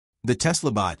The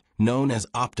Tesla bot, known as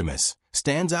Optimus,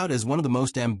 stands out as one of the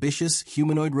most ambitious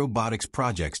humanoid robotics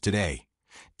projects today,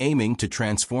 aiming to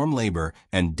transform labor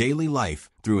and daily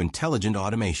life through intelligent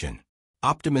automation.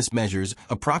 Optimus measures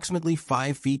approximately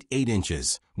 5 feet 8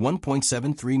 inches,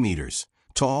 1.73 meters,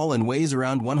 tall and weighs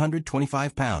around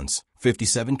 125 pounds,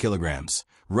 57 kilograms,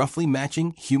 roughly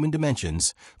matching human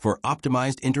dimensions for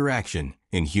optimized interaction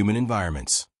in human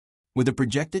environments. With a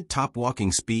projected top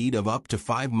walking speed of up to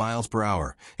 5 miles per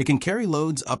hour, it can carry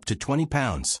loads up to 20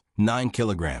 pounds, 9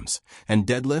 kilograms, and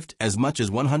deadlift as much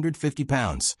as 150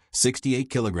 pounds, 68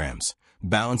 kilograms,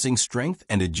 balancing strength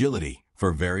and agility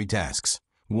for varied tasks.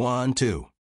 2.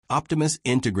 Optimus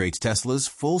integrates Tesla's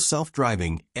full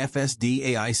self-driving FSD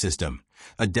AI system,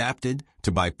 adapted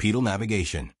to bipedal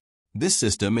navigation. This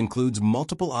system includes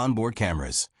multiple onboard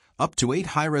cameras, up to 8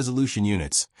 high-resolution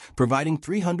units, providing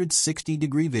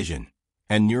 360-degree vision,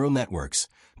 and neural networks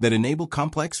that enable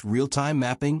complex real-time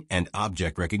mapping and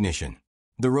object recognition.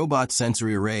 The robot's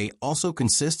sensory array also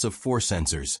consists of 4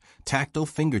 sensors, tactile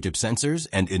fingertip sensors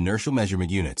and inertial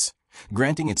measurement units,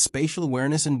 granting it spatial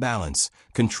awareness and balance,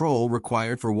 control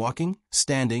required for walking,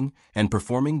 standing, and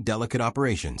performing delicate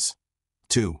operations.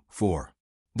 4.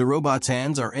 The robot's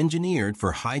hands are engineered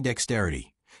for high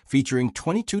dexterity, featuring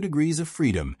 22 degrees of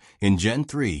freedom in Gen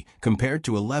 3 compared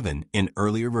to 11 in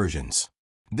earlier versions.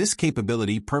 This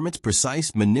capability permits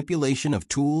precise manipulation of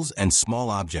tools and small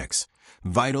objects,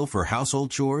 vital for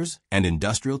household chores and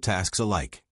industrial tasks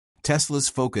alike. Tesla's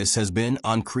focus has been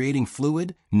on creating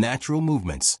fluid, natural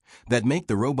movements that make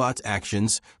the robot's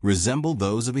actions resemble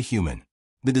those of a human.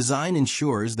 The design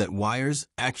ensures that wires,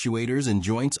 actuators, and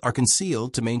joints are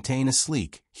concealed to maintain a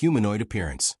sleek, humanoid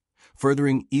appearance,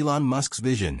 furthering Elon Musk's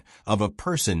vision of a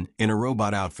person in a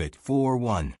robot outfit.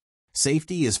 1.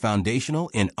 Safety is foundational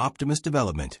in Optimus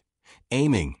development,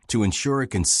 aiming to ensure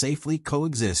it can safely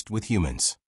coexist with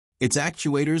humans. Its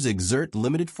actuators exert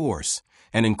limited force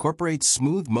and incorporate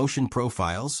smooth motion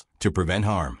profiles to prevent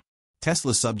harm.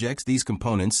 Tesla subjects these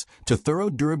components to thorough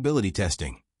durability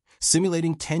testing,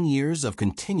 simulating 10 years of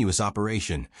continuous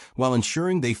operation while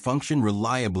ensuring they function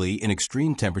reliably in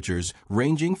extreme temperatures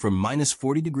ranging from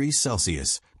 -40 degrees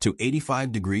Celsius to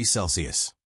 85 degrees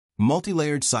Celsius.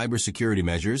 Multi-layered cybersecurity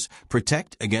measures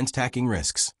protect against hacking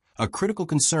risks, a critical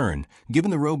concern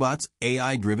given the robot's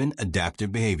AI-driven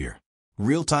adaptive behavior.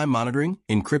 Real-time monitoring,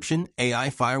 encryption, AI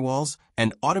firewalls,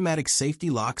 and automatic safety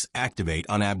locks activate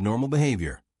on abnormal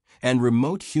behavior, and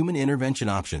remote human intervention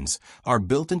options are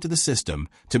built into the system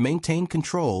to maintain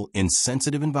control in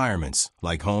sensitive environments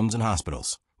like homes and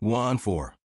hospitals.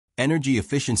 4. Energy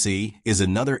efficiency is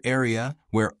another area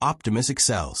where Optimus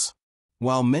excels.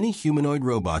 While many humanoid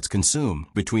robots consume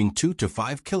between 2 to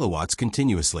 5 kilowatts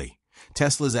continuously,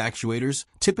 Tesla's actuators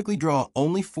typically draw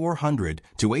only 400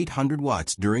 to 800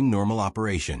 watts during normal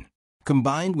operation.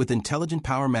 Combined with intelligent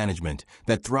power management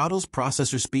that throttles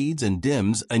processor speeds and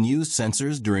dims unused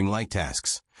sensors during light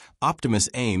tasks, Optimus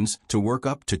aims to work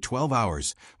up to 12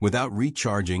 hours without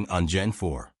recharging on Gen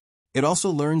 4. It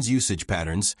also learns usage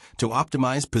patterns to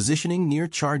optimize positioning near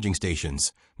charging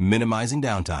stations, minimizing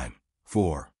downtime.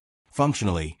 4.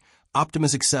 Functionally,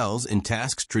 Optimus excels in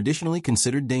tasks traditionally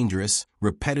considered dangerous,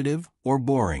 repetitive, or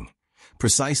boring,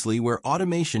 precisely where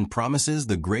automation promises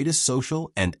the greatest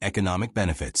social and economic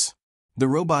benefits. The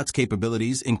robot's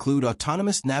capabilities include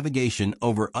autonomous navigation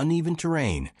over uneven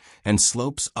terrain and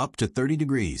slopes up to 30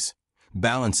 degrees,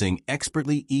 balancing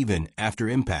expertly even after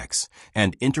impacts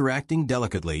and interacting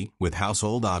delicately with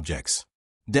household objects.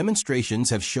 Demonstrations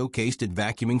have showcased it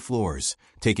vacuuming floors,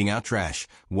 taking out trash,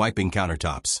 wiping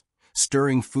countertops,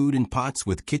 stirring food in pots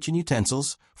with kitchen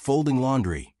utensils, folding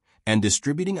laundry, and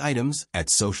distributing items at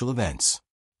social events.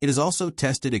 It is also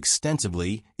tested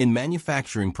extensively in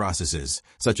manufacturing processes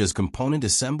such as component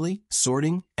assembly,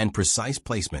 sorting, and precise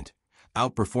placement,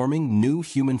 outperforming new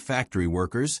human factory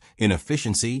workers in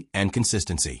efficiency and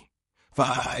consistency.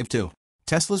 5.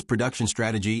 Tesla's production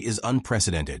strategy is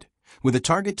unprecedented, with a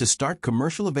target to start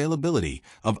commercial availability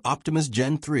of Optimus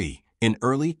Gen 3 in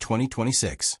early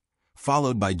 2026.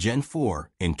 Followed by Gen 4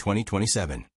 in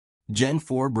 2027. Gen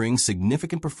 4 brings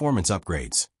significant performance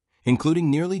upgrades,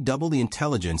 including nearly double the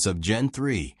intelligence of Gen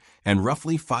 3 and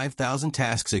roughly 5,000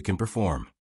 tasks it can perform.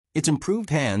 Its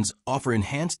improved hands offer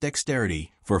enhanced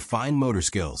dexterity for fine motor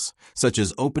skills, such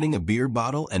as opening a beer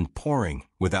bottle and pouring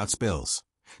without spills,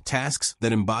 tasks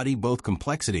that embody both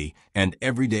complexity and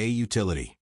everyday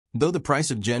utility. Though the price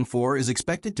of Gen 4 is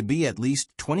expected to be at least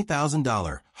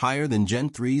 $20,000 higher than Gen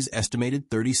 3's estimated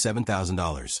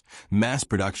 $37,000, mass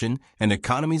production and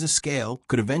economies of scale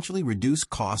could eventually reduce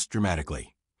costs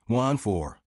dramatically.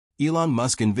 4. Elon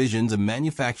Musk envisions a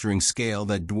manufacturing scale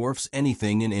that dwarfs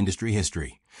anything in industry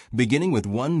history, beginning with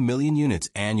 1 million units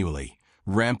annually,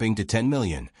 ramping to 10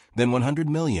 million, then 100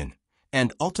 million,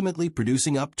 and ultimately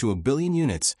producing up to 1 billion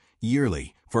units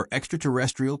yearly for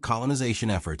extraterrestrial colonization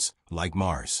efforts like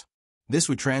Mars. This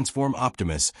would transform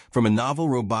Optimus from a novel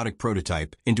robotic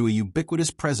prototype into a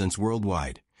ubiquitous presence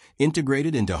worldwide,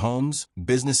 integrated into homes,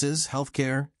 businesses,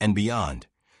 healthcare, and beyond,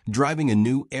 driving a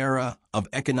new era of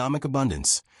economic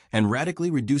abundance and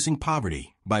radically reducing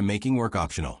poverty by making work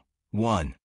optional.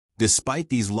 1. Despite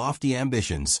these lofty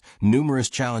ambitions, numerous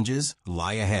challenges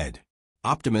lie ahead.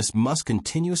 Optimus must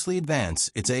continuously advance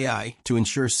its AI to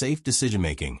ensure safe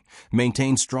decision-making,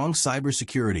 maintain strong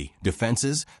cybersecurity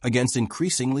defenses against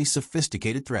increasingly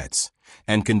sophisticated threats,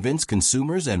 and convince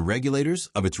consumers and regulators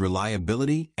of its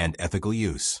reliability and ethical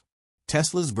use.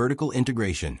 Tesla's vertical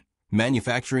integration,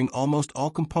 manufacturing almost all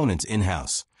components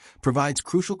in-house, provides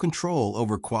crucial control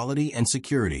over quality and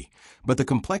security, but the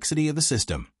complexity of the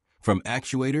system, from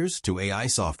actuators to AI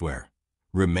software,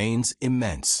 remains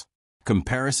immense.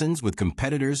 Comparisons with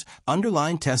competitors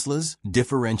underline Tesla's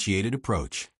differentiated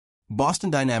approach. Boston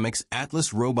Dynamics'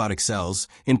 Atlas robot excels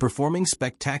in performing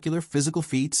spectacular physical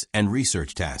feats and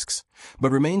research tasks,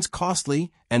 but remains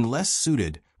costly and less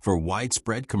suited for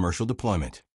widespread commercial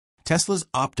deployment. Tesla's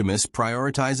Optimus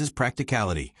prioritizes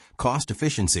practicality, cost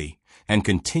efficiency, and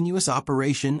continuous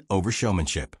operation over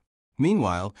showmanship.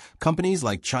 Meanwhile, companies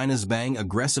like China's Bang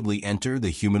aggressively enter the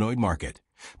humanoid market,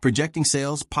 projecting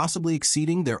sales possibly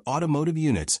exceeding their automotive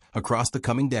units across the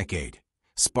coming decade,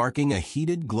 sparking a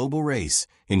heated global race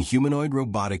in humanoid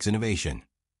robotics innovation.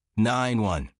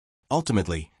 9.1.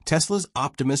 Ultimately, Tesla's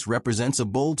Optimus represents a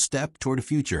bold step toward a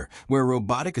future where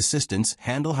robotic assistants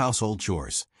handle household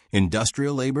chores,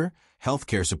 industrial labor,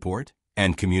 healthcare support,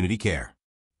 and community care.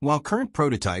 While current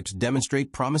prototypes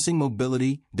demonstrate promising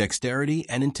mobility, dexterity,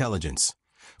 and intelligence,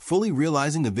 fully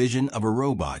realizing the vision of a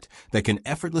robot that can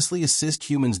effortlessly assist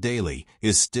humans daily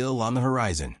is still on the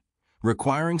horizon,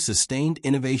 requiring sustained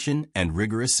innovation and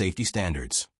rigorous safety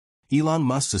standards. Elon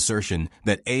Musk's assertion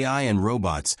that AI and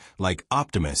robots like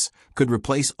Optimus could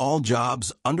replace all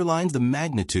jobs underlines the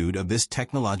magnitude of this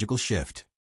technological shift.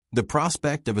 The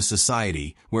prospect of a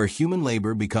society where human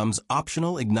labor becomes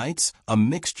optional ignites a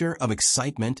mixture of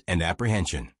excitement and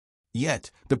apprehension.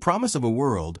 Yet, the promise of a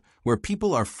world where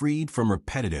people are freed from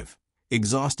repetitive,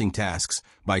 exhausting tasks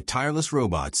by tireless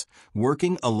robots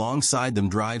working alongside them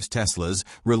drives Tesla's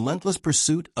relentless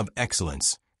pursuit of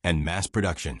excellence and mass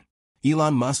production.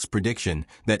 Elon Musk's prediction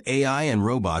that AI and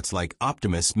robots like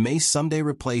Optimus may someday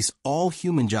replace all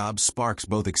human jobs sparks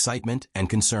both excitement and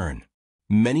concern.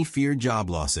 Many fear job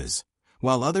losses,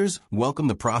 while others welcome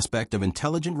the prospect of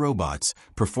intelligent robots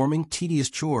performing tedious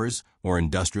chores or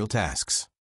industrial tasks.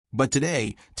 But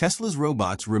today, Tesla's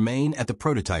robots remain at the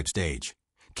prototype stage,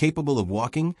 capable of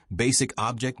walking, basic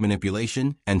object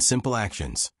manipulation, and simple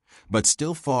actions, but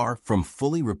still far from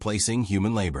fully replacing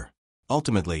human labor.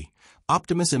 Ultimately,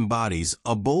 Optimus embodies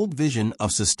a bold vision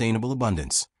of sustainable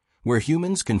abundance, where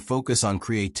humans can focus on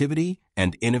creativity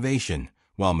and innovation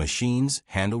while machines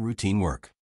handle routine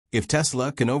work. If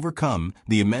Tesla can overcome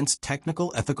the immense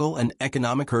technical, ethical, and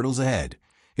economic hurdles ahead,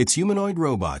 its humanoid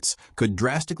robots could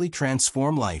drastically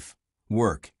transform life,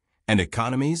 work, and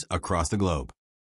economies across the globe.